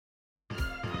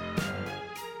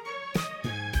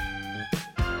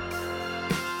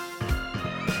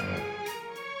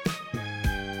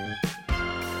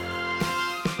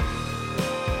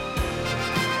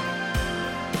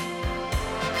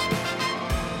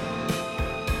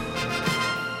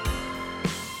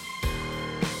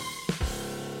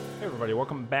everybody.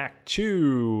 Welcome back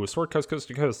to Sword Coast Coast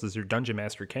to Coast. This is your Dungeon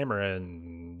Master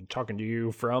Cameron talking to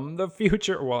you from the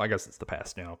future. Well, I guess it's the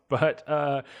past now. But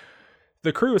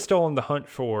the crew is still on the hunt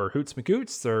for Hoots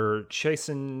McGoots. They're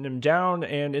chasing him down.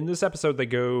 And in this episode, they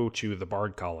go to the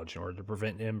Bard College in order to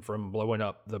prevent him from blowing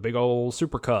up the big old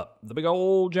super cup, the big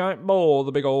old giant bowl,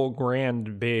 the big old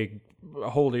grand big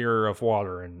holder of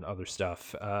water and other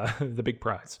stuff, the big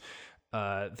prize.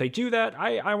 They do that.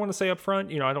 I want to say up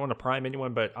front, I don't want to prime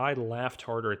anyone, but I laughed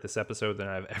harder at this episode than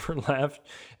I've ever laughed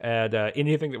at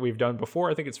anything that we've done before.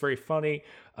 I think it's very funny.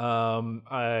 I don't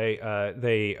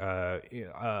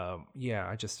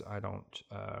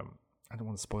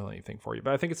want to spoil anything for you,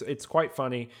 but I think it's quite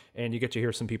funny, and you get to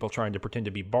hear some people trying to pretend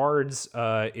to be bards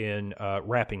in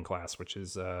rapping class, which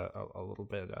is a little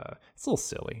bit it's a little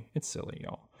silly. It's silly,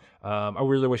 y'all. I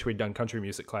really wish we'd done country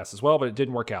music class as well, but it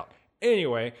didn't work out.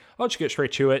 Anyway, I'll just get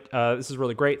straight to it. This is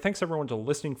really great. Thanks, everyone, to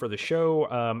listening for the show.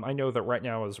 I know that right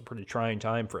now is a pretty trying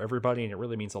time for everybody, and it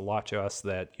really means a lot to us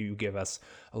that you give us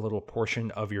a little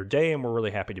portion of your day, and we're really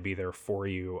happy to be there for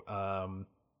you.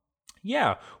 We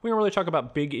don't really talk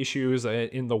about big issues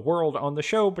in the world on the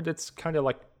show, but it's kind of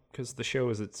like, because the show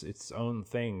is its own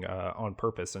thing on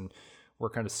purpose, and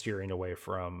we're kind of steering away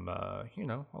from,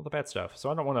 all the bad stuff. So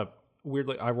I don't want to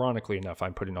ironically enough,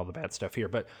 I'm putting all the bad stuff here,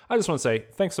 but I just want to say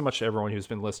thanks so much to everyone who's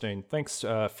been listening. Thanks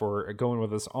for going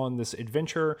with us on this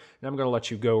adventure, and I'm going to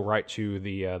let you go right to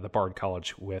the Bard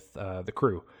College with the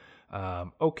crew.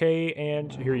 Okay,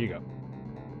 and here you go.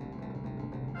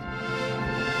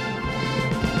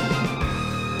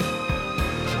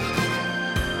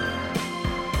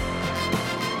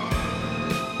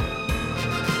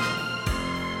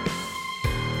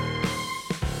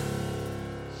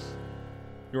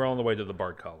 You're on the way to the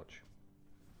Bard College.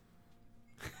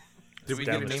 Did we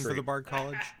get a name for the Bard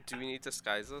College? Do we need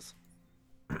disguises?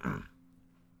 I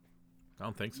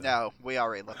don't think so. No, we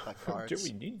already look like bards. Do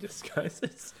we need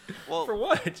disguises? Well, for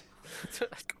what?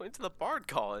 Going to the Bard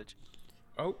College.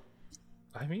 Oh,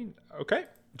 I mean, okay.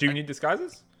 Do you need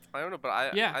disguises? I don't know, but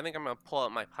I think I'm gonna pull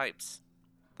out my pipes,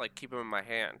 like keep them in my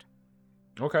hand.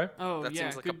 Okay. Oh, That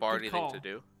seems like a bardy thing to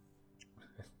do.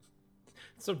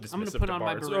 So dismissive. I'm gonna put on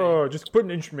my beret. Oh, just put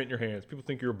an instrument in your hands. People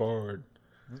think you're a bard.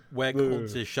 Weg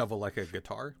holds his shovel like a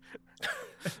guitar.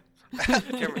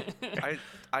 Cameron,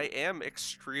 I am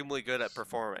extremely good at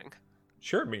performing.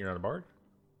 Sure, but you're not a bard.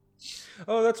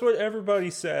 Oh, that's what everybody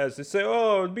says. They say,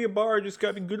 "Oh, to be a bard, you just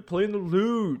gotta be good at playing the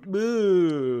lute."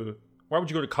 Ugh. Why would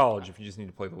you go to college if you just need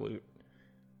to play the lute?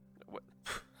 What?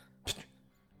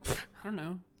 I don't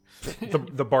know.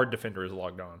 the bard defender is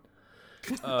logged on.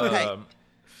 Hey,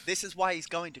 this is why he's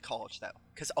going to college, though,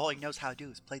 because all he knows how to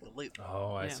do is play the lute.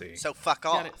 Oh, I Yeah. see. So fuck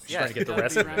off. Just trying to get the Gotta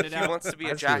rest be of it. rounded He out wants to be a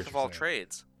I see jack what of you're all saying.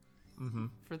 trades. Mm-hmm.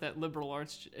 for that liberal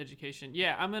arts education.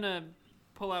 Yeah, I'm gonna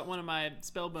pull out one of my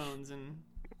spell bones and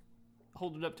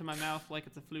hold it up to my mouth like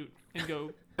it's a flute and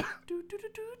go do do do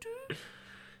do do.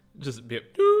 Just be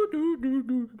do do do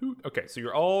do do. Okay, so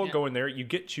you're all Yeah. going there. You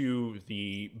get to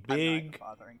the I'm big. not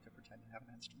bothering to pretend to have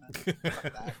an instrument.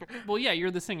 Fuck that. Well, yeah, you're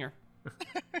the singer.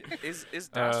 Is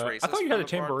Das racist? I thought you had from a the Bard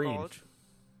tambourine. College?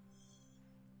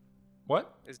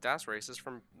 What? Is Das racist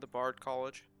from the Bard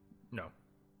College? No,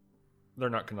 they're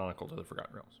not canonical to the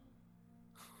Forgotten Realms.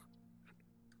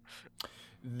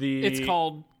 It's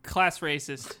called class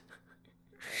racist.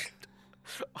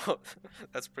 Oh,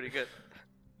 that's pretty good.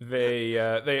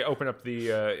 They open up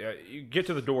the you get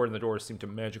to the door, and the doors seem to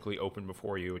magically open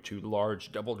before you, two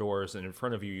large double doors, and in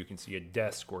front of you you can see a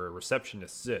desk where a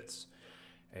receptionist sits,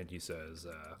 and he says,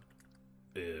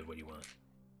 what do you want?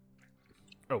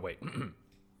 Oh wait.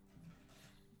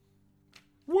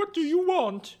 What do you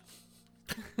want?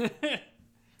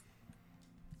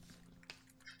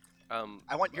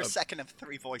 I want your second of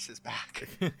three voices back.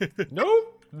 No,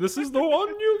 this is the one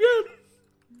you get.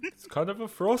 It's kind of a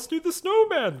Frosty the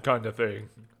Snowman kind of thing.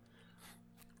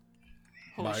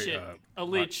 Holy shit, a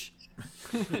lich.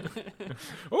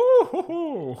 Oh, ho,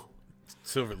 ho.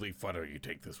 Silverleaf, why don't you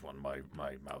take this one? My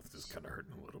mouth is kind of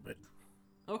hurting a little bit.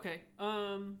 Okay.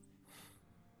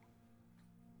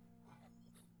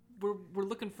 We're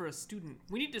looking for a student.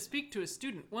 We need to speak to a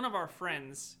student. One of our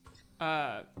friends.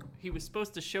 He was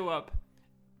supposed to show up,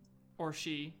 or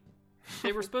she.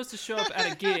 They were supposed to show up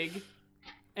at a gig,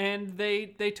 and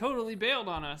they totally bailed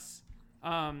on us.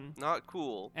 Not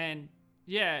cool. And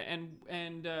yeah, and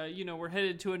we're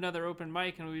headed to another open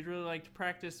mic, and we'd really like to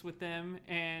practice with them.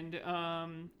 And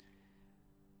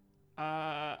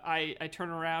I turn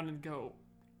around and go,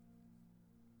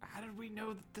 how did we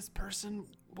know that this person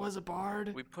was a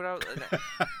bard? We put out an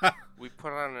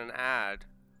ad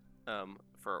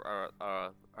for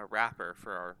a rapper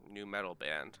for our new metal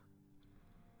band.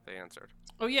 they answered.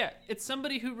 Oh yeah, it's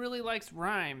somebody who really likes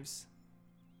rhymes.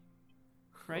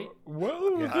 Right?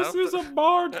 Well, Yeah. this is a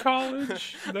bard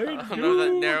college. They know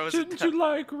that narrows it tend down. to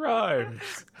like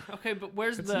rhymes. Okay, but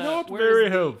where's It's the not where's very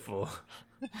the, helpful.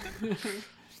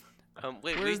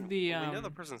 Wait, Where's we the know the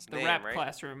person's the name, rap right?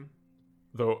 classroom?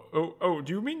 Oh,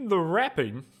 do you mean the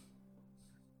rapping?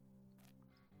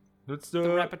 That's The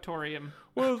Rapatorium.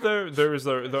 Well, there's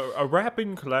a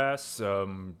rapping class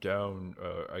down.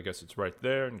 I guess it's right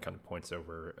there, and kind of points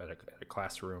over at a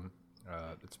classroom.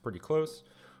 It's pretty close.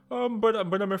 But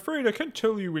I'm afraid I can't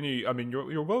tell you any. I mean,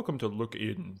 you're welcome to look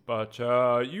in, but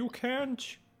you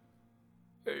can't.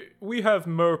 We have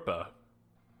MERPA.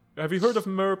 Have you heard of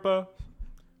MERPA?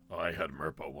 Oh, I had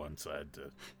MERPA once. I had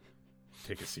to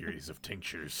take a series of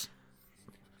tinctures.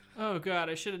 Oh god,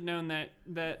 I should have known that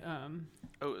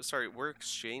Oh, sorry, we're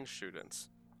exchange students.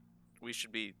 We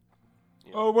should be.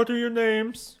 Oh, what are your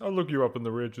names? I'll look you up in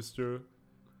the register.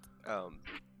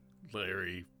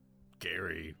 Larry,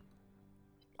 Gary,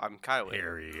 I'm Kylie.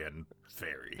 Harry, and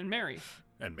Fairy. and Mary.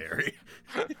 And Mary.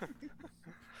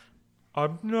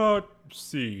 I'm not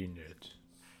seeing it.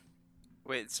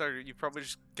 Wait, sorry, you're probably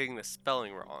just getting the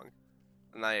spelling wrong.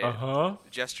 And I Uh-huh.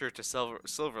 gesture to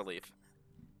Silverleaf.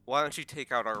 Why don't you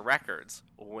take out our records?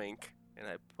 Wink. And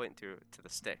I point to the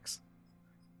sticks.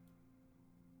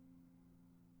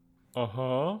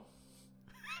 Uh-huh.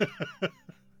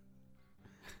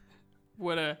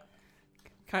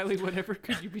 Kylie, whatever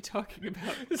could you be talking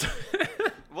about?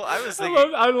 Well, I was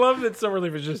thinking. I love that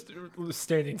Silverleaf is just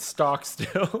standing stock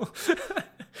still.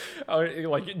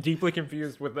 Like deeply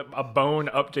confused with a bone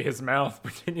up to his mouth,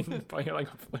 pretending to play like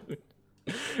a flute.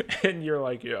 And you're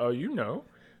like, oh, you know,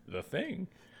 the thing.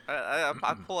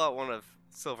 I pull out one of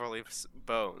Silverleaf's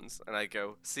bones and I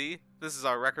go, see, this is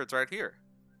our records right here.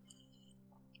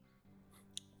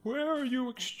 Where are you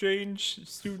exchange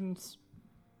students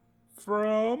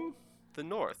from? The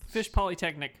North. Fish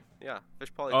Polytechnic. Yeah,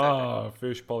 Fish Polytechnic. Ah,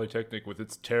 Fish Polytechnic with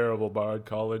its terrible bard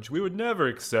college. We would never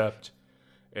accept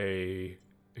a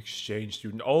exchange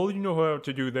student. All you know how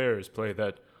to do there is play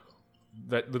that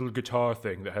little guitar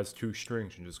thing that has two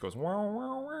strings and just goes wow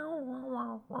wow wow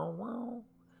wow wow wow.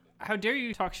 How dare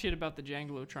you talk shit about the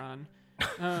Janglotron?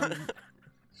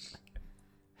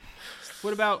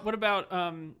 What about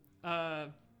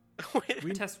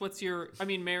Tess,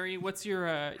 Mary, what's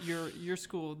your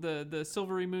school? The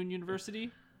Silvery Moon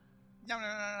University? No.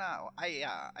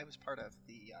 I was part of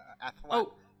the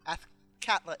Oh.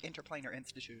 Athkatla Interplanar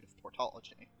Institute of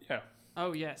Portology. Yeah.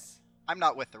 Oh yes. I'm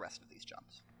not with the rest of these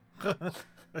jumps.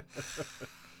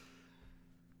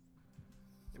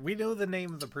 We know the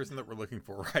name of the person that we're looking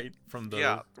for, right? From the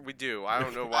Yeah, we do. I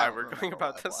don't know I why don't we're going remember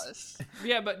about what it this. was.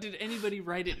 Yeah, but did anybody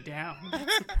write it down?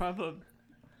 That's the problem.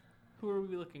 Who are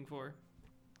we looking for?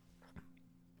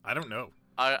 I don't know.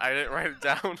 I didn't write it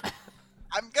down.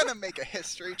 I'm gonna make a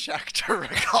history check to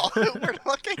recall who we're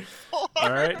looking for.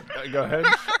 All right, go ahead.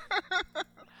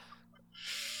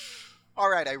 All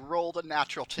right, I rolled a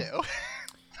natural 2.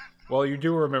 Well, you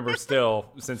do remember still,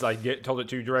 since I told it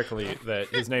to you directly, that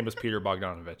his name was Peter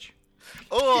Bogdanovich.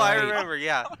 Oh, I Right. remember.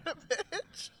 Yeah,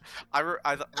 Bitch. I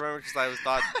remember because I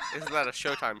thought, isn't that a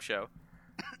Showtime show?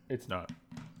 It's not.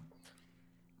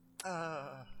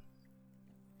 Uh,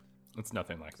 It's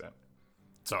nothing like that.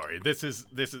 Sorry, this is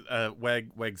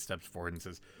Weg steps forward and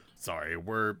says, "Sorry,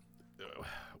 we're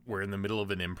in the middle of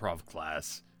an improv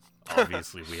class.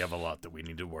 Obviously, we have a lot that we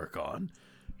need to work on.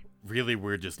 Really,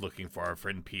 we're just looking for our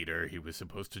friend Peter. He was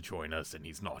supposed to join us, and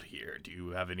he's not here. Do you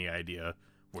have any idea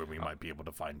where we might be able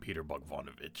to find Peter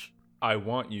Bogdanovich?" I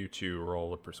want you to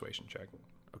roll a persuasion check.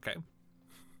 Okay.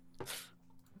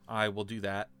 I will do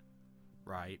that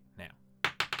right now.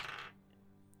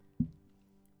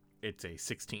 It's a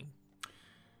 16.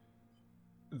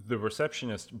 The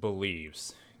receptionist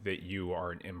believes that you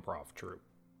are an improv troupe.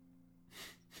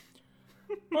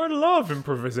 I love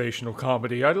improvisational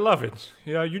comedy. I love it.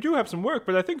 Yeah, you do have some work,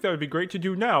 but I think that would be great to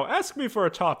do now. Ask me for a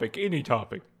topic, any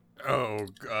topic. Oh,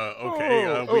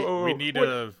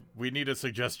 okay. We need a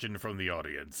suggestion from the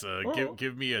audience.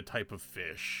 Give me a type of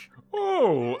fish.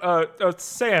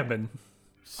 Salmon.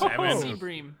 Salmon. Sea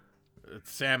bream.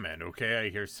 Salmon. Okay, I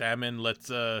hear salmon. Let's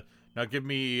now give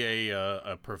me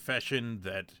a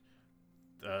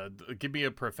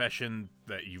profession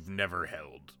that you've never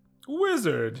held.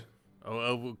 Wizard.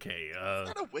 Oh, okay.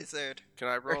 not a wizard. Can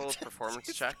I roll a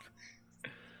performance check?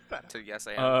 To yes,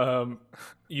 I am.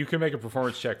 You can make a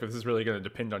performance check, but this is really going to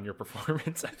depend on your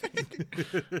performance, I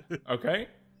think. Okay,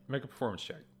 make a performance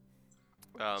check.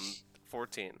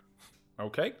 14.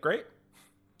 Okay, great.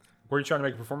 What are you trying to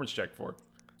make a performance check for?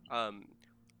 I'm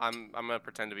gonna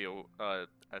pretend to be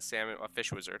a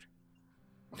fish wizard.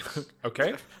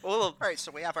 Okay. Well, All right, so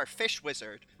we have our fish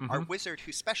wizard, our wizard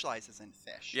who specializes in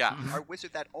fish. Yeah. Our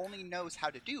wizard that only knows how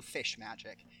to do fish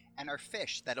magic, and our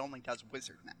fish that only does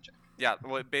wizard magic. yeah.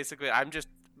 Well, basically, I'm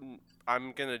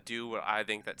gonna do what I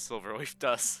think that Silverleaf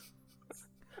does.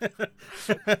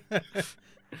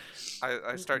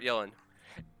 I start yelling,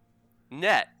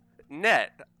 net,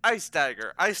 ice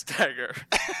dagger.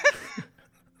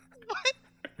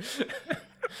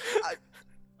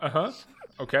 Uh-huh.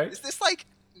 Okay. Is this like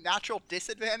natural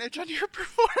disadvantage on your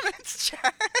performance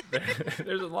check?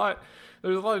 There's a lot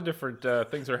of different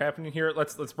things that are happening here.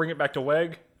 Let's bring it back to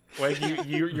Weg. Weg,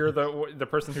 you're the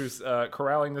person who's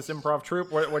corralling this improv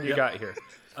troupe. What do you got here?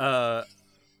 All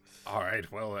right.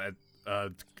 Well,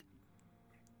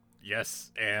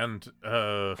 yes, and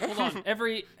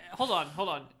Hold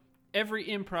on. Every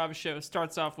improv show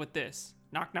starts off with this.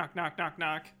 Knock, knock, knock, knock,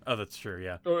 knock. oh, that's true.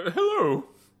 Yeah, Hello.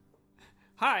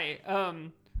 Hi,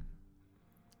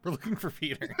 we're looking for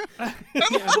Peter. yeah,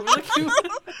 we're looking-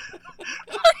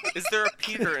 Is there a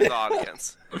Peter in the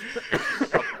audience?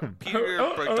 Peter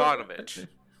Bogdanovich.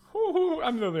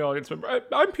 I'm the only audience member.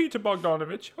 I'm Peter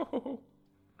Bogdanovich.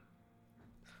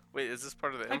 Wait, is this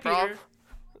part of the Hi, improv?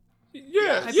 Peter.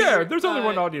 Yeah. Peter. There's only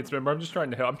one audience member. I'm just trying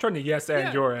to help. I'm trying to yes and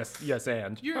Yeah. your yes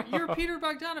and. You're Peter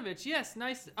Bogdanovich. Yes,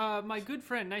 nice. My good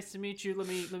friend. Nice to meet you. Let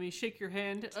me shake your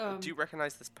hand. Do you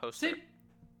recognize this poster?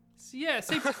 Say no.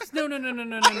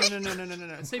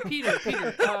 Say Peter.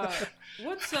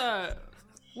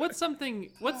 What's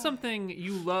something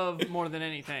you love more than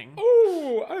anything?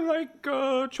 Oh, I like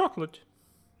chocolate.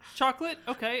 Chocolate,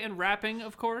 okay, and rapping,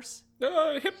 of course.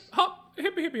 Hip hop,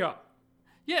 hippie hippie hop.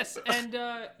 Yes, and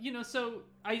so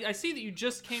I see that you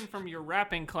just came from your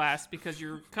rapping class because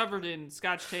you're covered in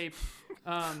Scotch tape,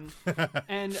 and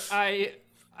I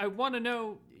want to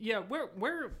know, yeah,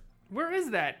 where is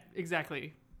that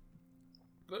exactly?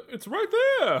 It's right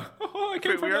there. I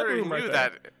came Wait, from we that already room right knew there.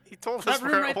 that. He told us That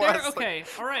room where right it was. there. Okay,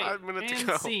 all right. 5 minutes And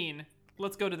ago. scene.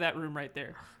 Let's go to that room right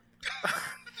there.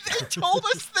 They told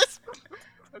us this.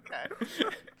 Okay.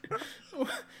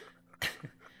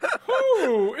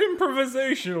 Oh,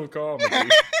 improvisational comedy.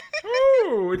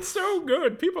 Oh, it's so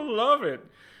good. People love it.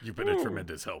 You've been a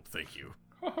tremendous help. Thank you.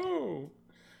 Oh.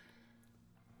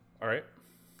 All right.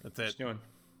 That's What it. you doing?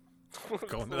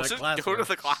 Go into Let's that just classroom. go to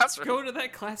the classroom. Go to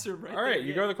that classroom right All there. right,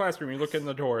 you go to the classroom. You look in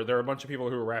the door. There are a bunch of people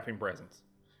who are wrapping presents.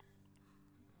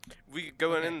 We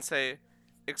go in and say,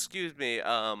 "Excuse me,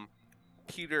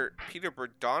 Peter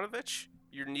Bogdanovich,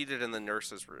 you're needed in the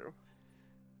nurse's room."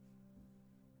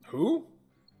 Who?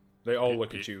 They all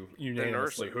look at you The nurse.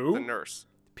 unanimously. Who? The nurse.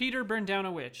 Peter burned down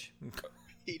a witch.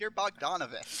 Peter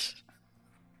Bogdanovich.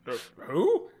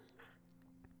 Who?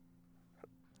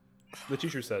 The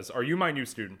teacher says, "Are you my new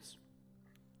students?"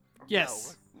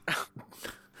 Yes.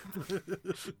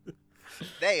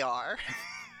 They are.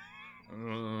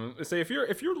 Say if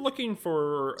you're looking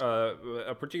for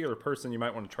a particular person, you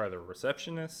might want to try the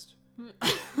receptionist. We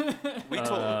were There's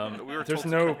told to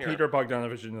no come here. Peter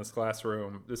Bogdanovich in this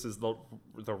classroom. This is the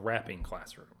rapping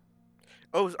classroom.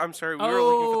 Oh, I'm sorry. We were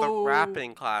looking for the Oh.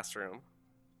 rapping classroom.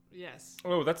 Yes.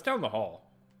 Oh, that's down the hall.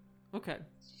 Okay.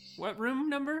 What room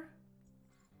number?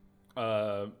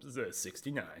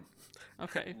 69.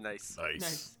 Okay. Nice.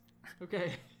 Nice.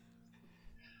 Okay.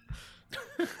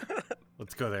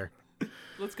 Let's go there.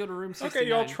 Let's go to room 69. Okay,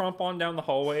 you all tromp on down the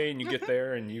hallway, and you get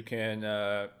there, and you can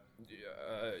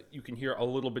hear a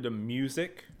little bit of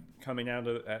music coming out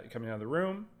of the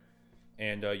room,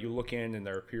 and you look in, and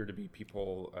there appear to be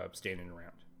people standing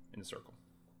around in a circle.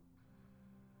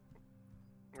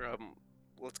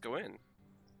 Let's go in.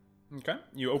 Okay,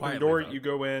 you open Quietly, the door, though. you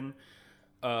go in,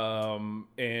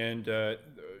 and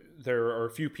there are a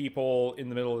few people in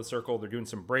the middle of the circle. They're doing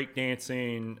some break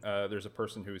dancing. There's a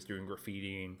person who's doing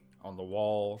graffitiing on the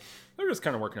wall. They're just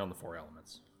kind of working on the four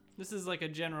elements. This is like a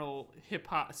general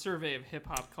survey of hip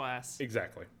hop class.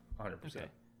 Exactly, 100%. Okay.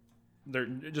 They're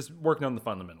just working on the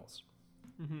fundamentals.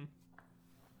 You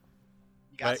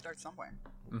gotta Right. start somewhere.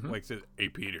 Like said, "Hey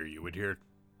Peter, you would hear."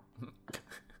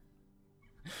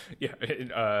 Yeah,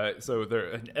 and, so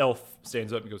an elf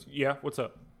stands up and goes, "Yeah, what's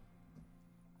up?"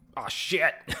 "Oh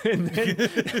shit!" And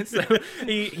then so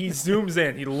he zooms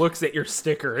in, he looks at your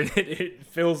sticker, and it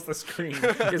fills the screen.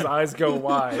 His eyes go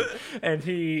wide, and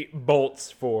he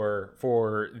bolts for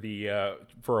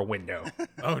a window.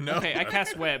 Oh no! Okay, I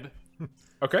cast web.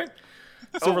 Okay.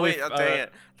 Oh wait, Silverleaf, dang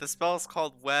it. The spell's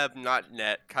called web, not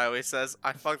net. Kylie says,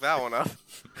 I fucked that one up.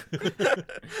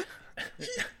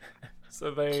 So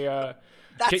they.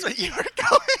 That's what you were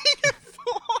going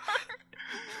for.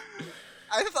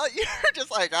 I thought you were just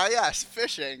like, oh yes,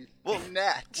 fishing. Well,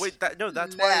 net. Wait, that's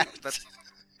Net.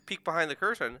 peek behind the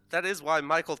curtain, that is why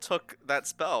Michael took that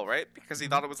spell, right? Because he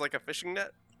thought it was like a fishing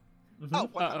net. Oh,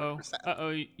 Uh 100%.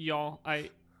 oh, y'all. I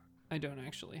don't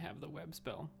actually have the web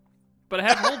spell, but I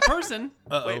have hold person.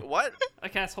 Wait, what? I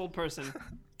cast hold person.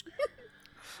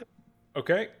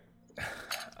 Okay.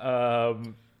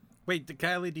 Wait,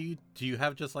 Kylie, do you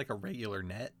have just like a regular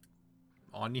net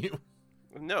on you?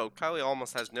 No, Kylie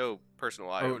almost has no personal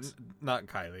Oh, items. not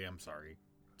Kylie. I'm sorry.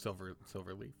 Silverleaf,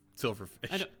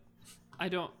 silverfish. I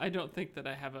don't think that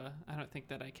I have a. I don't think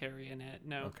that I carry a net.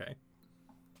 No. Okay.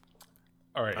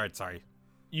 All right. All right. Sorry.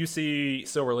 You see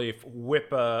Silverleaf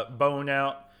whip a bone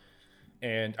out,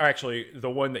 and actually the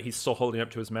one that he's still holding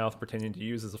up to his mouth, pretending to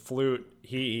use as a flute,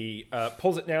 he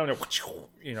pulls it down and,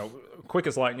 quick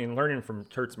as lightning, learning from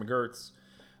Turts McGurts,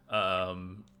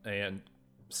 and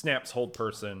snaps hold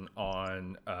person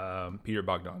on Peter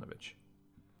Bogdanovich.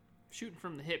 Shooting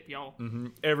from the hip, y'all.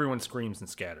 Everyone screams and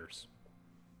scatters.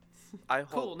 I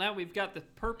Cool. hold, Now we've got the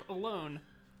perp alone.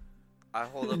 I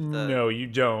hold up the. No, you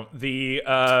don't. The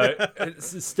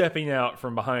stepping out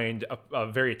from behind a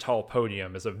very tall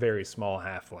podium is a very small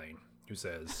halfling who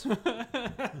says,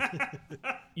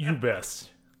 "You best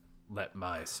let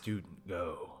my student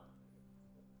go."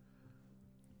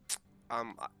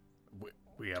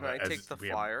 We have Can I as take the we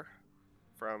have- flyer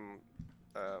from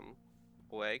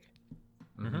Wag?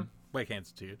 Wake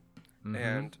hands to you.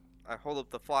 And I hold up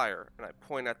the flyer and I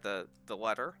point at the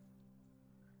letter.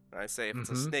 And I say, if it's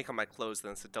a snake on my clothes,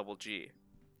 then it's a double G.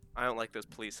 I don't like those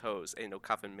police hoes. Ain't no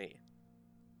cuffing me.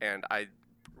 And I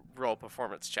roll a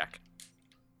performance check.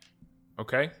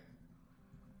 Okay.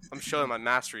 I'm showing my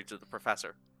mastery to the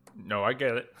professor. No, I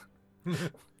get it.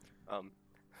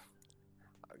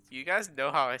 You guys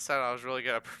know how I said I was really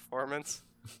good at performance?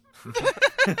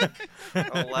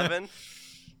 11? You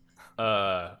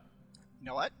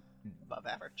know what? Above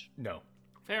average. No.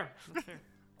 Fair. That's fair.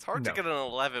 It's hard to No. get an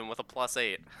 11 with a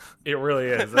 +8. It really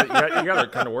is. You got to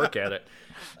kind of work at it.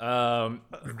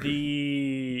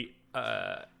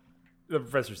 The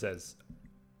professor says,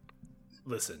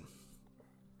 "Listen,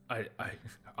 I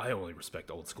only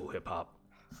respect old school hip hop.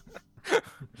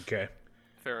 Okay,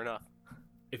 Fair enough.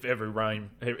 if every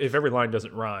line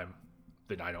doesn't rhyme,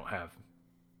 then I don't have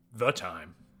the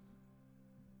time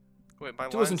Wait, my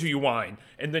to listen to you whine."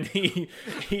 And then he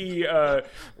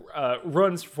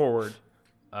runs forward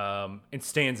and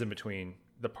stands in between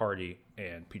the party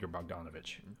and Peter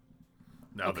Bogdanovich.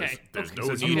 Now Okay, there's okay. no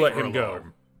Says, need "You let for him go."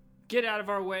 alarm. Get out of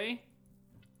our way.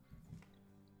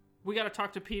 We got to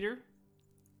talk to Peter.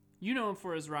 You know him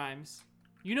for his rhymes.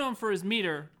 You know him for his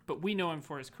meter, but we know him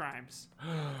for his crimes.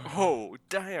 Oh,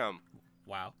 damn.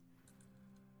 Wow.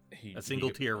 He- A single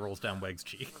he- tear rolls down Weg's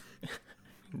cheek.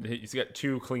 He's got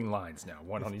two clean lines now,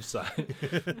 one on each side.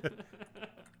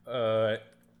 The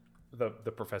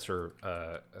professor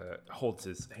holds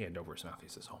his hand over his mouth. He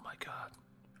says, "Oh my God,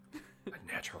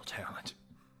 a natural talent.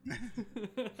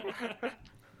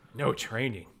 No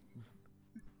training."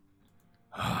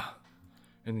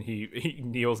 And he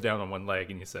kneels down on one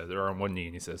leg and he says, or on one knee,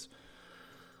 and he says,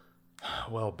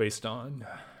 "Well, based on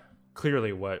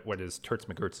clearly what is Turts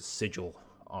McGurts' sigil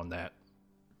on that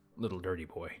little dirty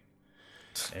boy,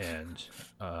 and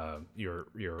your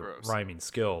Gross. rhyming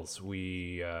skills,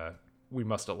 we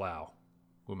must allow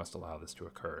this to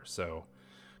occur. So,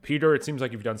 Peter, it seems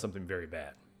like you've done something very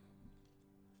bad."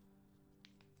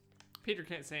 Peter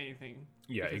can't say anything.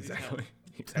 Yeah, because he's exactly. held.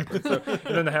 Exactly. So,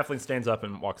 and then the halfling stands up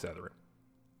and walks out of the room.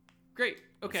 Great.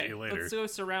 Okay. see you later. Let's go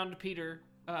surround Peter.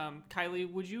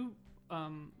 Kylie, would you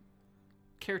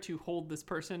care to hold this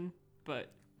person, but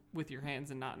with your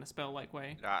hands and not in a spell-like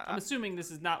way? I'm assuming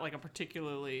this is not like a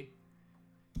particularly.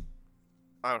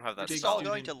 I don't have that Big Just spell. all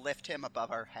going to lift him above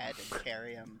our head and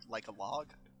carry him like a log.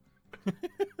 I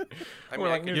mean, Or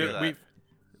I like can you- do that.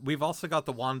 We've also got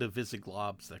the wand of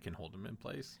Visiglobs that can hold him in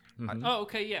place. Oh,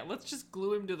 okay. Yeah. Let's just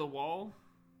glue him to the wall,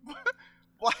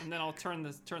 What? and then I'll turn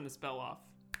the spell off.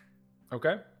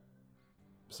 Okay.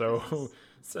 So,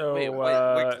 Wait,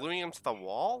 we're gluing him to the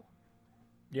wall?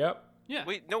 yep. Yeah.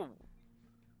 Wait, no.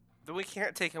 Then we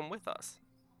can't take him with us.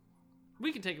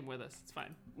 We can take him with us. It's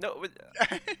fine. No,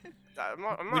 I'm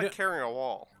not don't- carrying a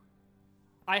wall.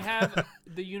 I have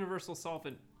the universal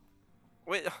solvent.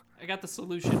 Wait, I got the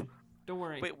solution. Don't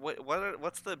worry.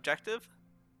 what's the objective?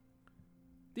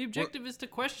 The objective is to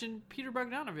question Peter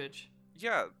Bogdanovich.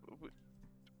 Yeah,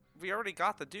 we already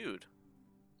got the dude.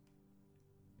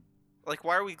 Like,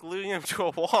 why are we gluing him to a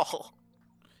wall?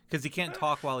 Because he can't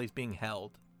talk while he's being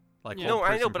held. Like Yeah. hold No, I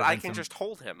know, person but I prevents can him- just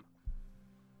hold him.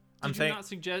 I'm saying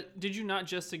Did you not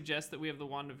just suggest that we have the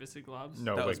wand of Visiglobs?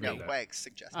 No, That wait, was no, me. No, that. Wag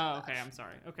suggested Oh, that. okay. I'm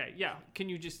sorry. Okay, yeah. Can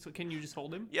you just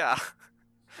hold him? Yeah.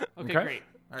 Okay, Okay. great.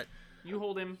 All right. You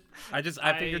hold him. I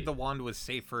figured the wand was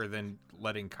safer than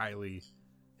letting Kylie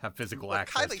have physical Well,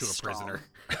 access Kylie's to a strong. prisoner.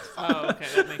 Oh, okay.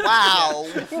 That makes Wow.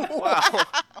 sense. Yeah. Wow.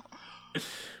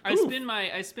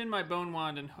 I spin my bone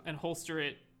wand and holster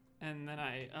it, and then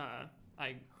I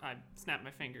snap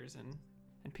my fingers,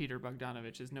 and Peter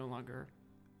Bogdanovich is no longer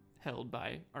held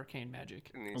by arcane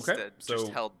magic. And instead, so-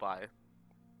 just held by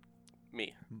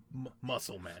me.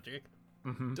 Muscle magic.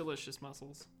 Delicious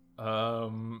muscles.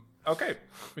 Okay.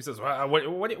 He says, what do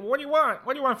you want?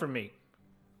 What do you want from me?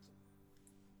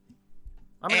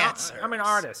 I'm an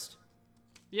artist.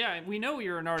 Yeah, we know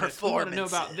you're an artist. We want to know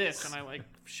about Performances. this, and I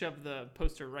shove the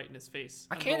poster right in his face.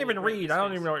 I can't even read. I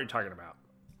don't even know what you're talking about.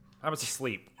 I was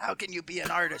asleep. How can you be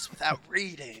an artist without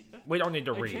reading? We don't need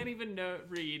to I read. can't even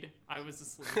read. I was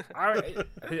asleep.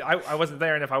 I wasn't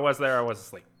there, and if I was there, I was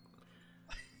asleep.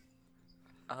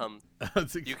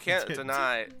 You can't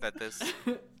deny that this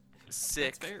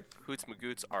sick fair. Hoots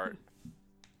Magoots art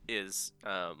is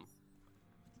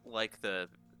like the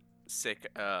sick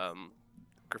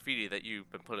graffiti that you've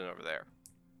been putting over there.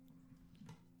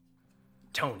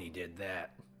 Tony did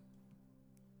that.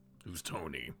 Who's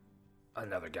Tony?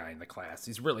 Another guy in the class.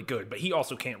 He's really good, but he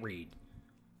also can't read.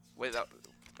 Wait,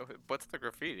 what's the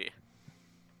graffiti?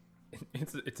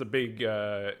 It's a big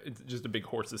it's just a big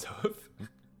horse's hoof.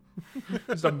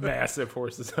 Just a massive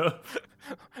horse's hoof.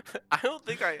 I don't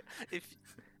think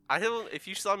if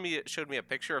you showed me a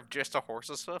picture of just a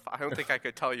horse's hoof, I don't think I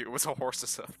could tell you it was a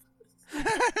horse's hoof.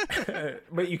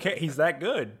 But you can't. He's that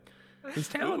good. He's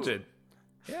talented.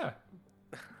 Yeah.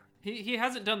 He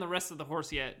hasn't done the rest of the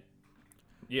horse yet.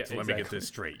 Yeah. So let me get this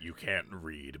straight. You can't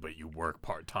read, but you work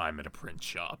part-time at a print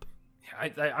shop.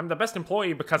 I'm the best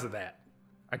employee because of that.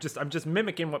 I'm just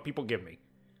mimicking what people give me.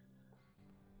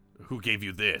 Who gave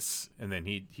you this? And then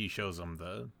he shows him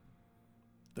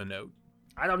the note.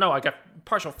 I don't know. I got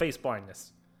partial face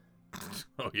blindness.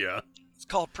 Oh, yeah? It's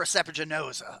called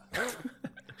Percepigenosa.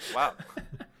 Wow.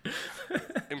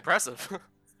 Impressive.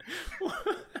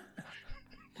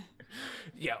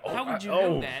 Yeah. How would you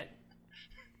know that?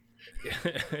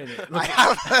 I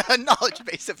have a knowledge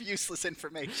base of useless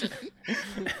information.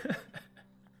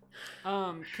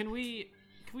 Can we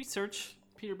search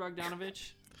Peter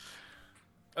Bogdanovich?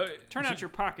 Turn out your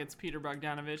pockets, Peter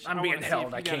Bogdanovich. I'm I being wanna see held,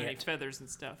 if you I got any can't. feathers and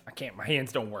stuff. I can't. My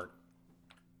hands don't work.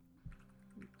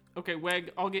 Okay,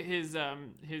 Weg, I'll get his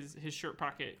shirt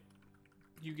pocket.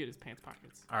 You get his pants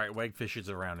pockets. All right, Weg fishes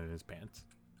around in his pants.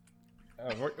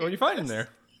 What are you finding there?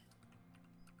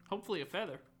 Hopefully a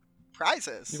feather.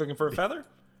 Prizes. You looking for a feather?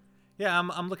 Yeah,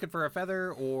 I'm looking for a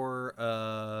feather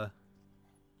or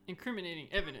Incriminating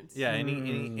evidence. yeah,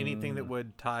 anything that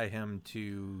would tie him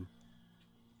to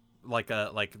like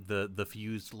the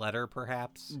fused letter,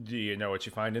 perhaps. Do you know what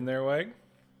you find in there, Weg?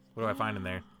 What do I find in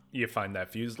there? You find that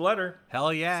fused letter.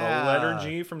 Hell yeah! It's a letter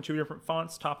G from two different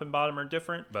fonts, top and bottom are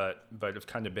different, but it's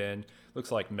kind of been looks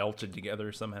like melted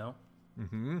together somehow.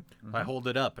 I hold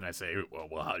it up and I say,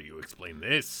 well, how do you explain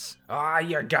this? Ah,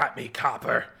 you got me,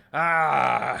 Copper.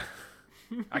 Ah,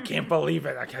 I can't believe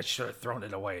it. I should have thrown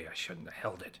it away. I shouldn't have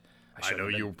held it. I know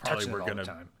you probably were gonna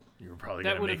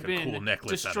That would make have a been cool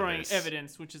necklace out of destroying this.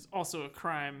 evidence, which is also a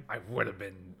crime. I would have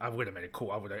made it cool.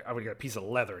 I would have got a piece of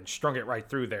leather and strung it right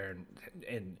through there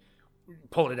and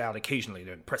pulled it out occasionally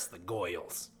to impress the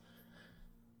Goyles.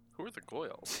 Who are the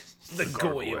Goyles? The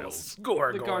Gargoyles.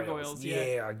 Gargoyles. The gargoyles,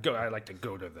 yeah. I like to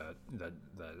go to the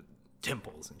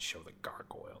temples and show the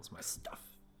gargoyles my stuff.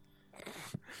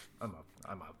 I'm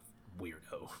a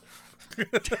weirdo.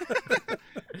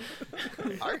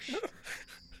 Harsh.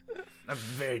 I'm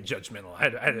very judgmental. I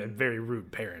had very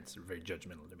rude parents who were very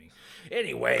judgmental to me.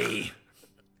 Anyway,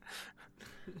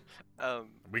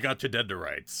 We got you dead to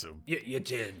rights, so you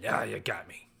did. You got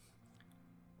me.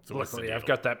 so what's the Luckily, deal? I've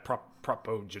got that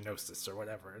propogenosis or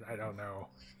whatever, and I don't know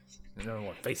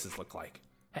what faces look like.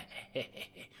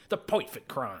 The perfect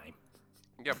crime.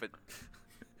 Yeah, but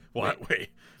What? Wait.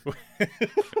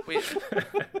 wait.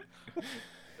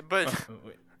 but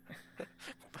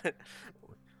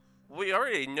we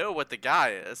already know what the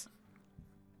guy is.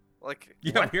 Like,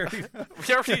 Yeah, we already,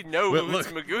 we already know Well, who look.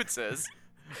 Magoots is.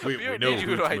 we We don't know need you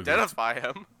Hoots to Magoots. identify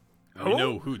him. We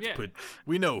know Hoots Yeah.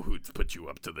 put you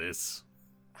up to this.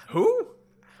 Who?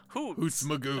 Hoots. Hoots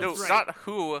Magoots. No, Right. not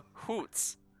who.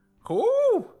 Hoots.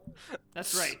 Who?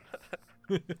 That's right.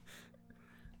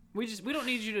 We don't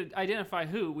need you to identify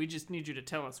who. We just need you to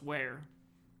tell us where.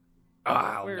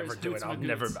 I'll Where never is do Hoots it.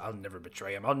 Magoots? I'll never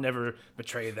betray him. I'll never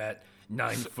betray that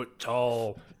 9 foot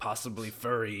tall, possibly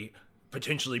furry,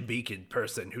 potentially beaked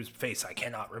person whose face I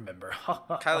cannot remember.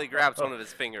 Kylie grabs one of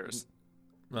his fingers.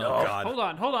 Oh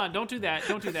God. Hold on. Don't do that.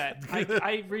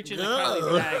 I reach into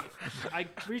Kylie's bag. I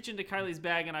reach into Kylie's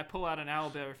bag and I pull out an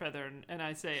owlbear feather and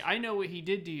I say, I know what he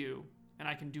did to you, and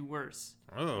I can do worse.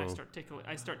 Oh. And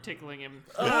I start tickling him.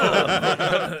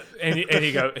 and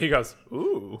he goes,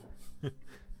 ooh.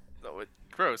 No,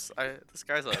 gross. This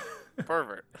guy's a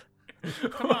pervert.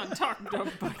 Come on, talk,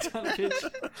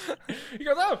 Bogdanovich. He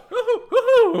goes,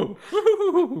 oh,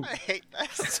 ooh. I hate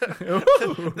this.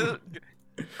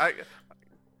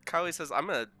 Kylie says, I'm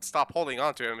gonna stop holding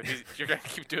on to him if you're gonna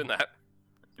keep doing that.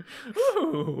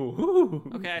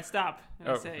 Okay, I stop and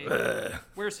I say,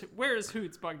 "Where's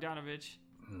Hoots, Bogdanovich?"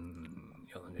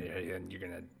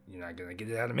 You're not gonna get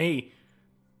it out of me.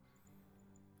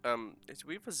 Do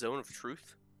we have a zone of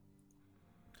truth?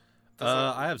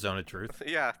 I have Zone of Truth.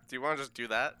 Yeah. Do you want to just do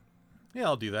that? Yeah,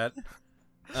 I'll do that.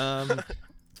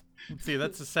 Let's see,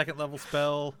 that's a 2nd level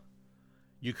spell.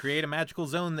 You create a magical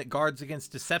zone that guards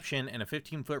against deception in a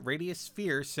 15-foot radius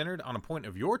sphere centered on a point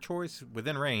of your choice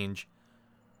within range.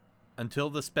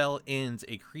 Until the spell ends,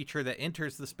 a creature that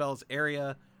enters the spell's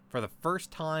area for the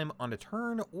first time on a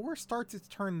turn or starts its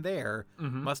turn there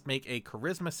must make a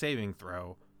charisma saving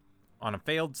throw. On a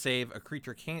failed save, a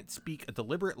creature can't speak a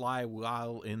deliberate lie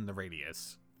while in the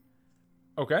radius.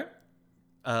 Okay.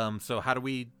 So how do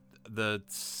we... The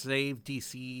save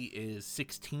DC is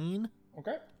 16.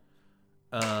 Okay.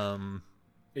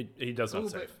 He does not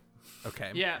save.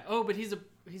 Okay. Yeah. Oh, but he's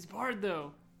bard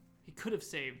though. He could have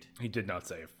saved. He did not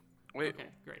save. Wait. Okay,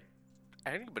 great.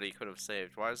 Anybody could have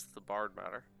saved. Why does the bard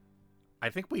matter? I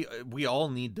think we all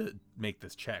need to make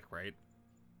this check, right?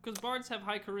 Because bards have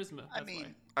high charisma. I That's mean,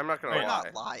 why. I'm not gonna we're lie.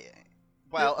 not lying.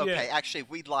 Well, Yeah. okay, actually,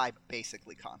 we lie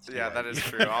basically constantly. Yeah, that is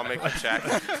true. I'll make the check.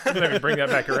 Let me bring that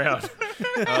back around.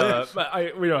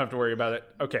 But we don't have to worry about it.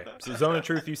 Okay. So Zone of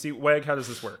Truth, you see. Weg, how does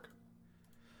this work?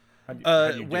 How do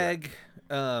you do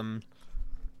it?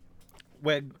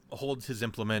 Weg holds his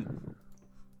implement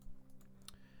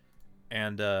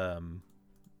and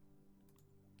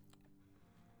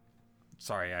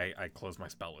sorry, I closed my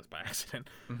spell list by accident.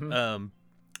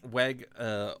 Weg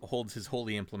holds his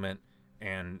holy implement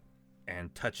and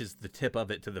touches the tip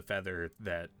of it to the feather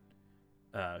that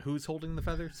who's holding the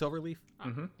feather? Silverleaf?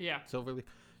 Yeah. Silverleaf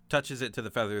touches it to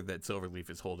the feather that Silverleaf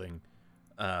is holding,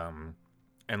 and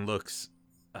looks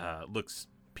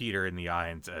Peter in the eye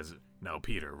and says, "Now,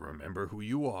 Peter, remember who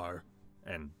you are,"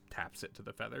 and taps it to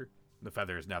the feather. The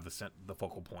feather is now the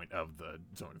focal point of the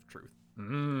Zone of Truth.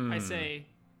 I say,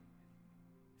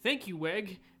 "Thank you,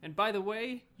 Weg. And by the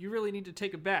way, you really need to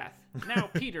take a bath. Now,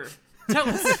 Peter, tell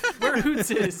us where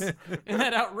Hoots is in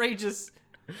that outrageous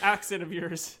accent of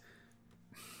yours."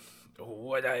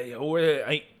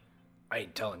 I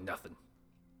ain't telling nothing.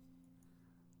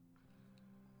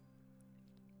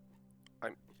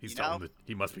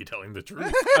 He must be telling the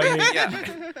truth. I mean,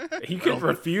 Yeah. he could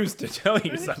refuse to tell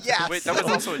you something. Yes. Wait, that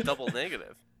was also a double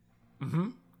negative.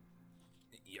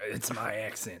 Yeah, it's my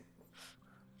accent.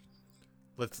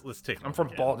 Let's take. I'm from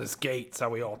Baldur's Gate. It's how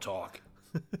we all talk.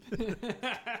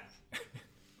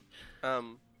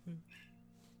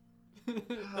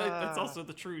 That's also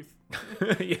the truth.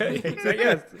 Yeah, exactly.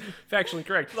 Yes, factually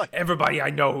correct. Everybody I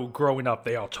know growing up,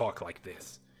 they all talk like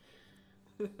this.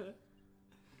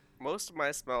 Most of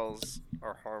my spells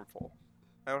are harmful.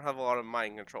 I don't have a lot of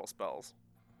mind control spells.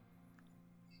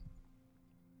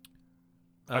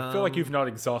 I feel like you've not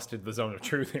exhausted the Zone of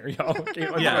Truth here, y'all.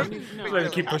 Yeah. We're going to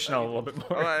keep pushing on a little bit more.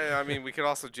 Well, I mean, we could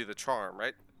also do the charm,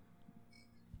 right?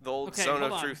 The old Okay, Zone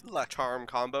hold of on. Truth charm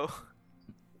combo.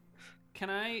 Can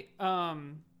I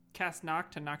cast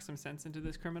knock to knock some sense into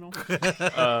this criminal?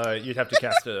 You'd have to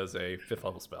cast it as a 5th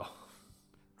level spell.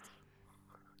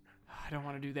 I don't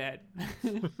want to do that.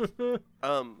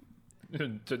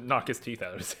 To knock his teeth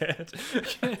out of his head.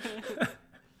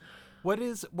 What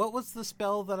was the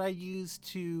spell that I used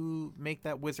to make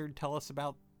that wizard tell us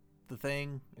about the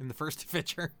thing in the first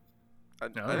adventure? I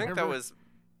think that remember- was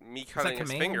me cutting his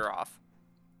command? finger off.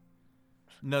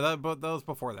 No, that was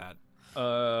before that.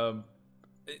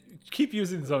 Keep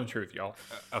using Zone of Truth, y'all.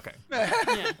 Okay.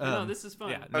 Yeah, no, this is fun.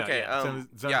 Yeah. No, Okay, Yeah. Zone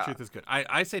yeah. of Truth is good.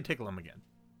 I say tickle him again.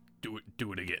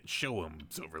 Do it again. Show him,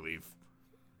 Silverleaf.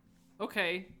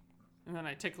 Okay. And then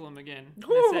I tickle him again. And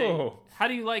I say, Ooh. "How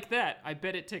do you like that? I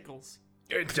bet it tickles."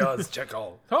 It does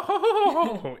tickle.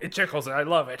 It tickles and I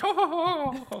love it.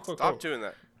 Stop doing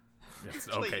that. Yes,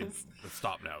 okay. Let's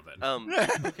stop now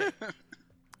then.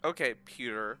 Okay,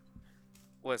 Peter.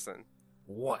 Listen,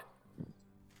 What?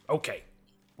 Okay.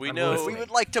 we I'm know listening. We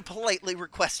would like to politely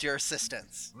request your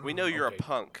assistance. we know you're Okay. a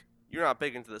punk. You're not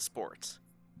big into the sports.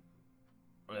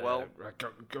 Well-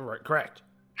 correct.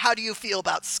 How do you feel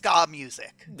about ska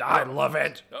music? I love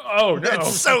it. Oh no!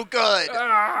 It's so good.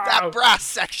 Ah! That brass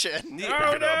section.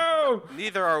 Oh no!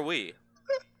 Neither are we.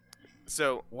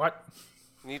 So What?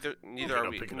 neither it are up,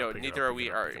 we. pick it No, up, pick it neither up, are we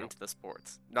pick it up, are pick it up. into the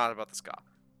sports. Not about the ska.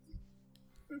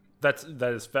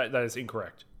 That is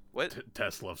incorrect. What?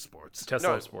 Tess loves sports.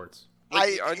 Tesla No. sports. No,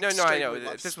 I know. extremely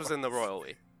love This was in the Royal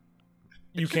We.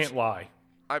 You can't lie.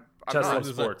 I'm Tesla not.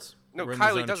 sports. No, We're in the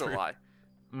zone Kylie of doesn't truth.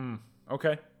 lie.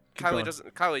 Okay. Keep going.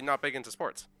 Kylie not big into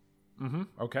sports.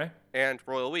 Okay. And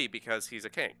Royal We because he's a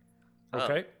king.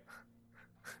 Okay.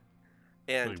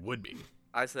 And Really would be.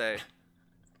 I say,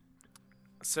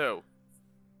 so,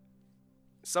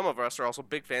 some of us are also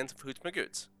big fans of Hoots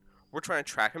Magoots. We're trying to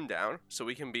track him down so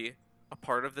we can be a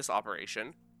part of this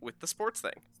operation with the sports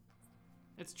thing.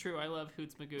 It's true. I love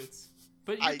Hoots Magoots.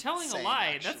 But you're I telling a same,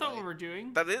 lie. That's not actually. what we're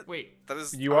doing. That is, Wait. that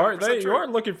is You are 100% you true. are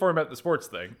looking for him at the sports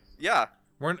thing. Yeah,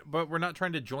 But we're not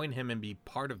trying to join him and be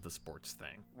part of the sports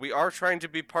thing. we are trying to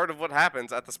be part of what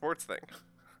happens at the sports thing.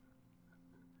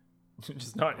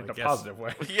 Just not in I a guess. positive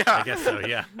way. Yeah. I guess so,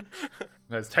 yeah.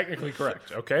 That's technically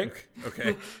correct. Okay.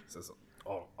 Okay. Says,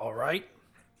 oh, all right.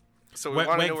 So we want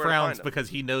to know Weg where frowns to find him. because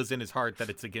he knows in his heart that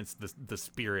it's against the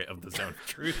spirit of the Zone of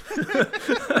Truth.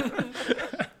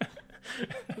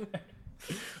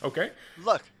 Okay.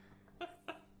 Look,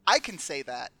 I can say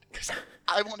that because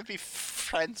I want to be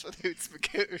friends with Hoots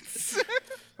Magoots.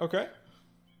 Okay.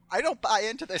 I don't buy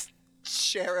into this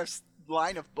sheriff's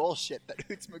line of bullshit that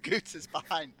Hoots Magoots is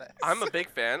behind this. I'm a big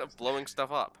fan of blowing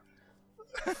stuff up.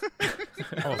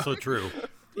 Also true.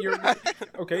 You're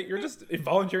okay. You're just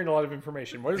volunteering a lot of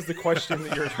information. What is the question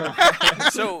that you're trying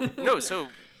to So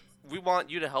we want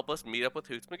you to help us meet up with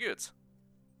Hoots Magoots.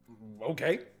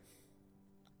 Okay.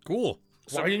 Cool.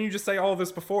 Why didn't you just say all of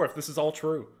this before if this is all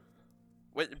true?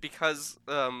 Because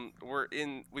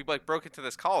we like broke into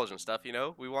this college and stuff, you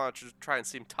know? We want to try and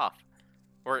seem tough.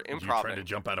 We're You trying to improv.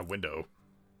 jump out a window.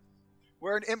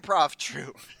 We're an improv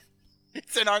troupe.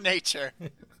 It's in our nature.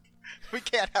 We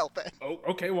can't help it. Oh,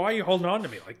 okay. Why are you holding on to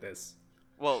me like this?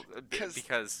 Well, 'Cause-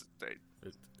 because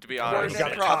to be Why honest, you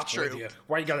got a improv cop troupe. with you?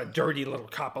 Why you got a dirty little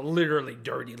cop, a literally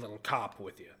dirty little cop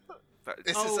with you?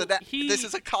 This Oh, this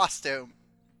is a costume.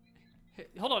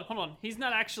 Hold on. He's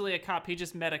not actually a cop. He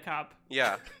just met a cop.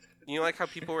 yeah. You know, like how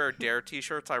people wear Dare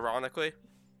T-shirts, ironically.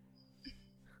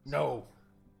 No.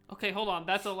 Okay, hold on.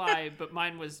 That's a lie, but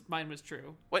mine was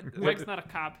true. What? Weg's not a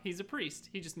cop. He's a priest.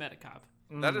 He just met a cop.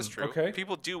 That is true. Okay.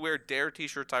 People do wear Dare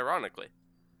T-shirts, ironically.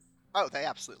 Oh, they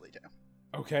absolutely do.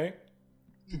 Okay.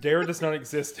 Dare does not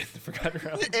exist in the Forgotten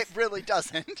Realms. It really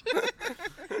doesn't.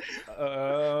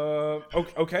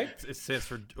 Okay. It says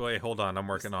for. Wait, hold on. I'm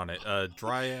working on it.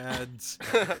 Dryads.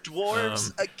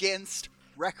 Dwarves against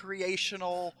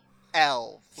recreational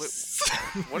elves.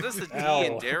 What does the D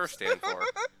in Ow. Dare stand for?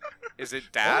 Is it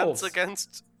dads Elves.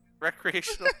 against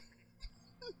recreational?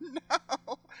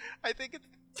 No, I think it's.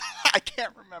 I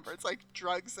can't remember. It's like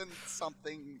drugs and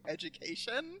something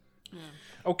education.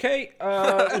 Okay.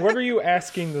 What are you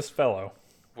asking this fellow?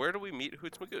 Where do we meet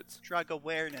Hoots Magoots? Drug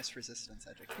awareness resistance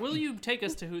education. Will you take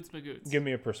us to Hoots Magoots? Give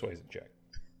me a persuasion check.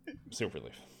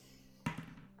 Silverleaf.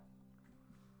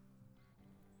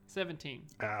 17.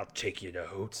 I'll take you to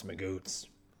Hoots Magoots.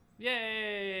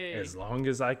 Yay! As long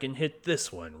as I can hit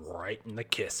this one right in the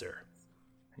kisser.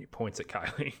 He points at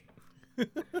Kylie.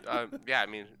 Yeah, I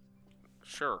mean,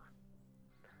 sure.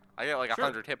 I got like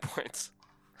 100 hit points.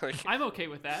 Like, I'm okay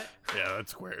with that. Yeah,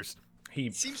 that's squares.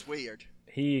 Seems weird.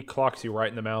 He clocks you right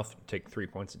in the mouth. Take 3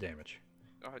 points of damage.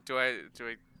 do I?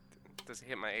 Does it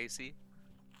hit my AC?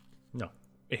 No,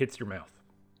 it hits your mouth.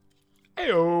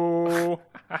 Ayo!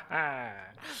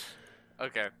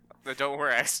 Okay. But don't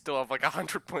worry, I still have like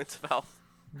 100 points of health.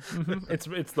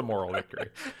 It's the moral victory.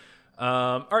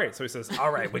 All right, so he says,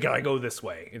 "All right, we gotta go this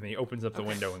way," and then he opens up the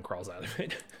window and crawls out of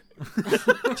it.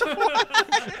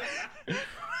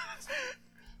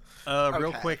 Real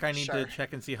Okay, quick, I need sure. to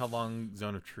check and see how long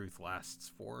Zone of Truth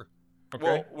lasts for. Okay.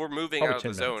 Well, we're moving Probably out of the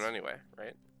 10 zone minutes. anyway,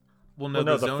 right? Well, no, Well,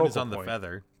 no, the the zone is focal on the point.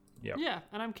 feather. Yep. Yeah,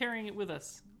 and I'm carrying it with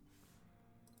us.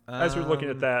 As we're looking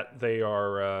at that, they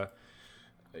are.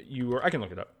 You are. I can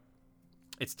look it up.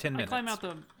 It's 10 minutes. I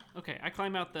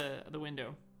climb out the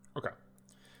window. Okay.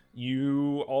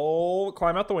 You all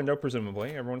climb out the window,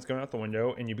 presumably. Everyone's going out the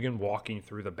window, and you begin walking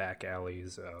through the back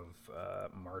alleys of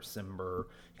Marsimber.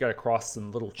 You got to cross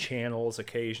some little channels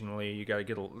occasionally. You got to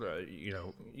get,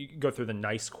 you go through the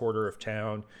nice quarter of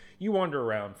town. You wander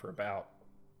around for about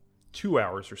 2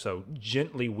 hours or so,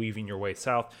 gently weaving your way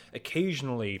south.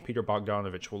 Occasionally, Peter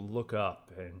Bogdanovich will look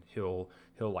up, and he'll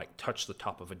like touch the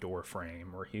top of a door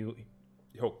frame, or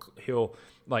he'll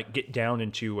like get down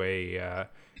into a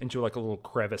like a little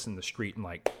crevice in the street and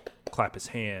like clap his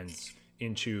hands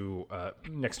into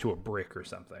next to a brick or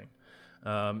something,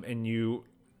 and you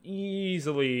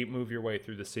easily move your way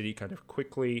through the city kind of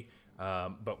quickly,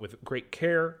 but with great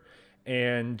care.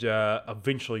 And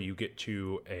eventually you get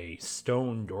to a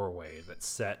stone doorway that's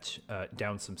set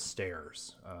down some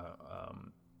stairs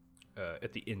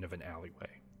at the end of an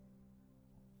alleyway.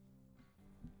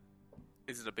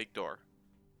 Is it a big door?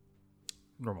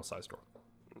 Normal size door.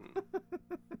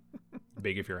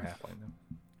 Big if you're a halfling, though.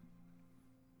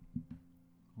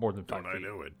 More than 5 Don't feet. I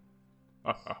know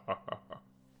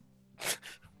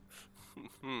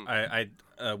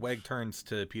it? Weg turns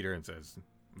to Peter and says,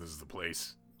 "This is the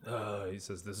place." He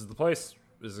says, "This is the place.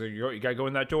 You gotta go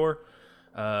in that door.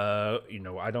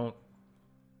 I don't.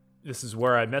 This is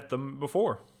where I met them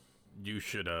before." You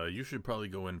should probably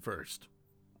go in first.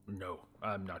 No,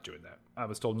 I'm not doing that. I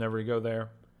was told never to go there.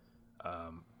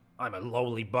 I'm a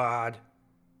lowly bard.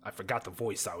 I forgot the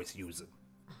voice I was using.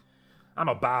 I'm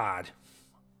a bard.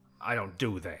 I don't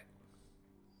do that.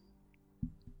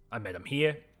 I met him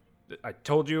here. I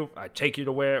told you I'd take you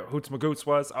to where Hoots Magoots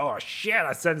was. Oh, shit,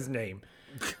 I said his name.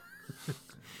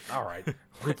 All right,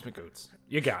 Hoots Magoots.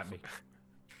 You got me.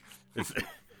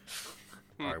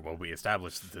 All right, well, we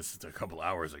established that this is a couple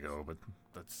hours ago, but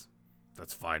that's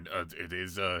fine. It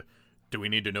is, do we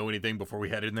need to know anything before we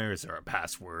head in there? Is there a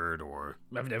password or...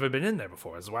 I've never been in there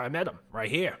before. That's why I met him.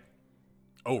 Right here.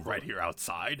 Oh, right here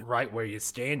outside? Right where you're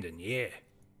standing, yeah.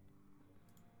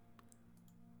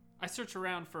 I search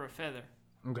around for a feather.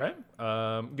 Okay.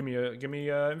 Give me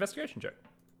a investigation check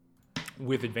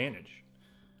with advantage.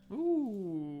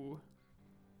 Ooh.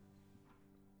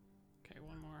 Okay,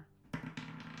 one more.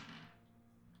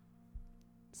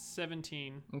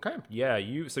 17. Okay. Yeah.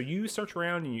 You search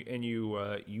around and you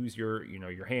use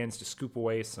your hands to scoop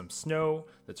away some snow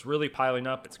that's really piling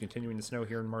up. It's continuing to snow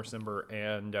here in Marcember,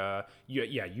 and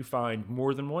you find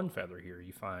more than one feather here.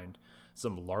 You find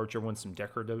some larger ones, some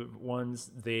decorative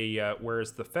ones.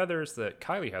 Whereas the feathers that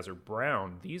Kylie has are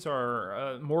brown. These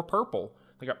are more purple.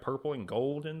 They got purple and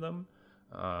gold in them.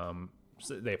 So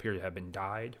they appear to have been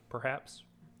dyed, perhaps.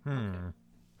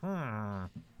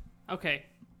 Okay,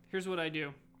 here's what I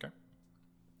do. Okay.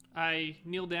 I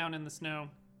kneel down in the snow.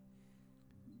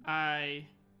 I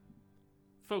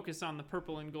focus on the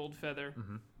purple and gold feather.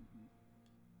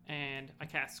 And I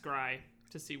cast Scry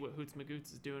to see what Hoots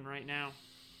Magoots is doing right now.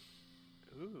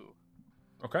 Ooh.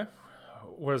 Okay.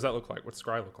 What does that look like? What's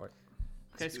Scry look like?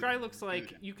 Okay, Scry looks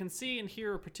like you can see and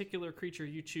hear a particular creature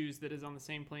you choose that is on the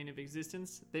same plane of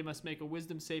existence. They must make a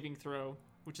wisdom saving throw,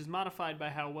 which is modified by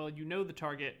how well you know the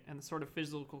target and the sort of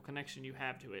physical connection you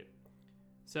have to it.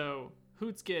 So,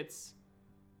 Hoots gets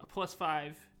a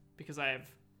 +5 because I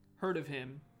have heard of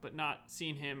him, but not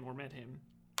seen him or met him.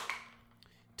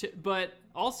 But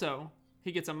also,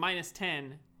 he gets a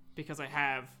 -10 because I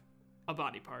have a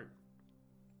body part.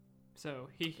 So,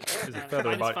 he Is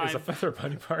a feather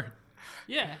body part?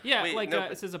 Yeah, Wait, like no,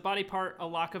 it says a body part, a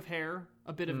lock of hair,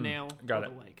 a bit of nail, Got or it.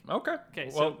 the leg. Okay.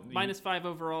 Okay, Well, so -5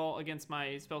 overall against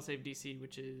my spell save DC,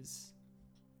 which is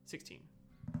 16.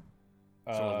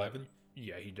 So 11?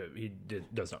 Yeah, he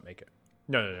does not make it.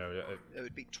 No. It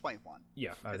would be 21.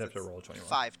 Yeah, I'd have to roll a 21.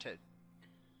 -5 to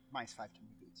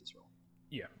Magoots' roll.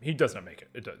 Yeah, he does not make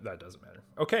it. That doesn't matter.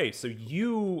 Okay, so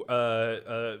you,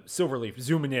 Silverleaf,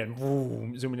 zooming in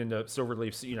into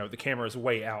Silverleaf's, the camera is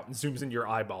way out and zooms into your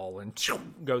eyeball and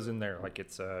goes in there like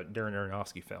it's a Darren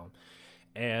Aronofsky film.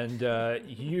 And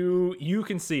you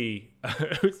can see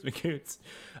Hoots Magoots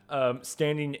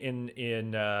standing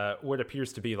in what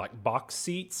appears to be like box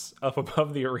seats up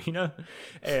above the arena.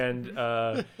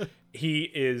 And he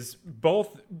is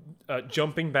both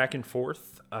jumping back and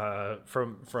forth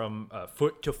from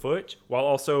foot to foot, while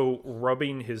also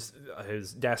rubbing his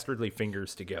dastardly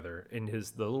fingers together in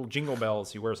the little jingle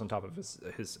bells he wears on top of his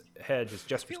head, his I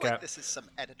jester's feel cap. like this is some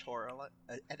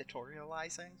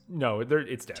editorializing No,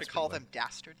 it's dastardly. to call them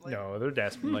dastardly. No, they're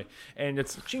dastardly, and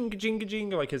it's jinga jinga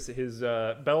jinga, like his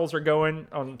bells are going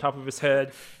on top of his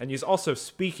head, and he's also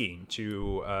speaking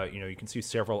to you can see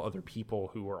several other people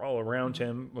who are all around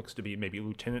him. Looks to be maybe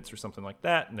lieutenants or something like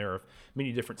that, and there are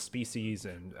many different species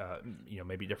and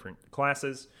maybe different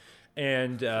classes.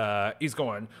 And he's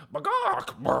going,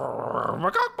 "Bagok, brr,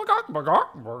 bagok, bagok,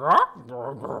 bagok, bagok,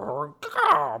 brr,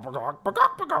 bagok, bagok,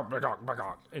 bagok, bagok, bagok,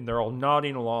 bagok." And they're all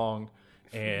nodding along.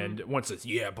 And one says,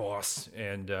 "Yeah, boss,"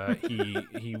 and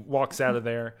he walks out of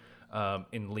there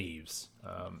and leaves.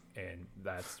 And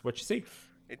that's what you see.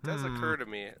 It does occur to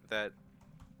me that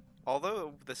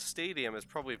although the stadium is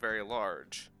probably very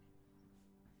large,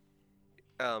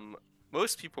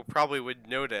 most people probably would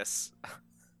notice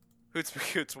Hoots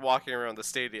Magoots walking around the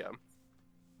stadium.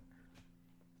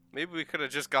 Maybe we could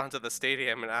have just gone to the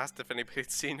stadium and asked if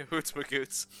anybody'd seen Hoots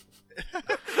Magoots.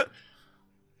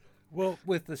 Well,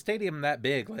 with the stadium that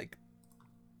big, like,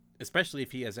 especially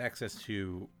if he has access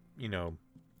to, a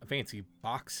fancy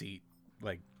box seat,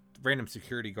 like, random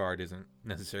security guard isn't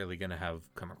necessarily going to have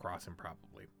come across him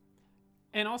probably.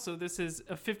 And also, this is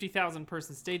a 50,000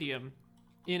 person stadium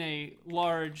in a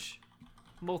large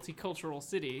multicultural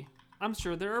city. I'm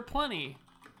sure there are plenty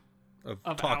of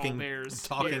talking owlbears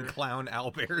talking here. clown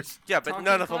owlbears. Yeah, but Talking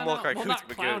none of them clown look like well, Hoots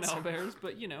not clown Magoots. owlbears,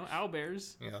 but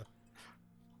owlbears. Yeah.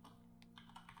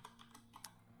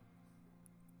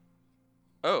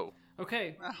 Oh.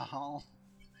 Okay, Oh.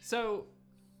 so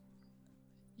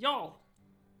y'all,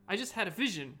 I just had a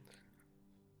vision.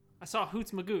 I saw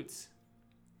Hoots Magoots.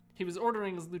 He was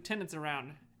ordering his lieutenants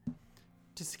around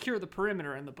to secure the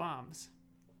perimeter and the bombs.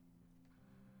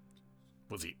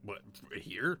 Was he,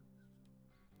 here?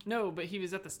 No, but he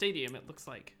was at the stadium, it looks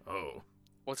like. Oh. Well,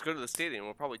 let's go to the stadium.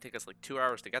 It'll probably take us like 2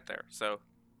 hours to get there. So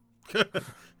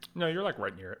No, you're like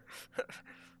right near it.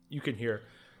 You can hear.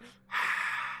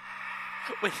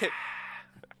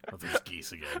 Oh, there's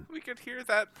geese again. we could hear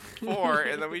that before,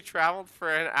 and then we traveled for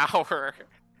an hour.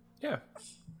 Yeah,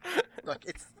 Look,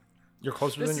 it's you're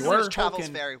closer This than is you a were. it travels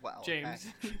Tolkien, very well. okay? James.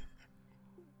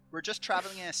 We're just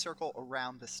traveling in a circle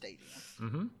around the stadium.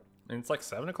 Mm-hmm. And it's like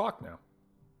 7 o'clock now.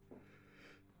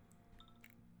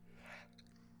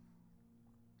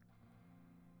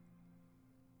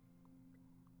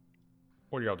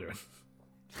 What are y'all doing?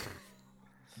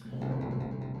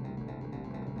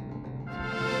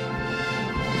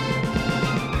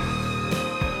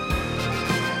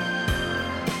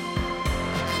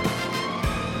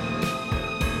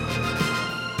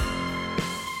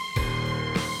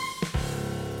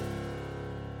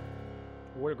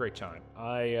 What a great time.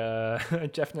 I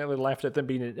definitely laughed at them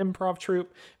being an improv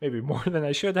troupe, maybe more than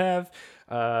I should have.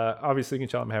 Obviously, you can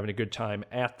tell I'm having a good time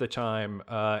at the time.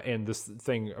 And this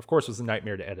thing, of course, was a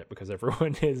nightmare to edit because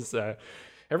everyone is...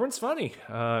 everyone's funny,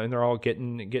 and they're all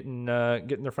getting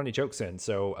their funny jokes in.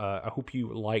 So I hope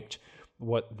you liked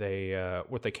what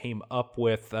they came up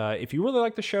with. If you really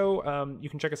like the show, you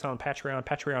can check us out on Patreon,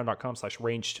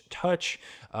 patreon.com/rangedtouch.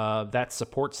 That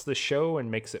supports the show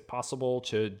and makes it possible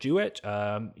to do it.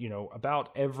 About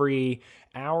every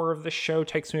hour of the show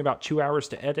takes me about 2 hours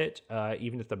to edit,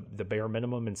 even at the bare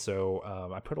minimum. And so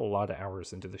I put a lot of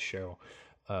hours into the show.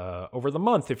 Over the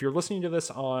month. If you're listening to this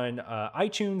on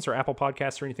iTunes or Apple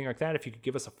Podcasts or anything like that, if you could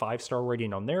give us a 5-star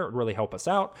rating on there, it would really help us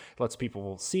out. It lets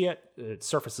people see it. It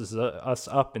surfaces us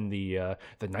up in the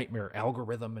nightmare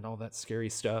algorithm and all that scary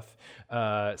stuff.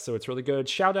 So it's really good.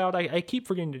 Shout out. I keep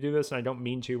forgetting to do this, and I don't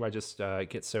mean to. I just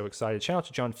get so excited. Shout out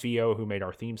to John Fio, who made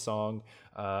our theme song.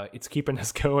 It's keeping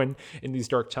us going in these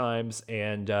dark times.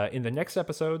 And in the next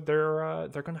episode, they're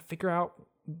going to figure out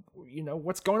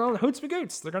what's going on with Hoots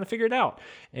Magoots. They're going to figure it out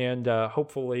and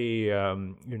hopefully,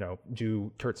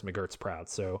 do Turts McGurts proud.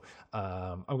 So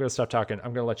I'm going to stop talking.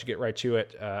 I'm going to let you get right to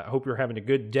it. I hope you're having a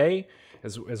good day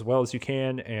as well as you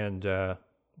can, and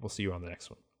we'll see you on the next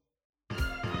one.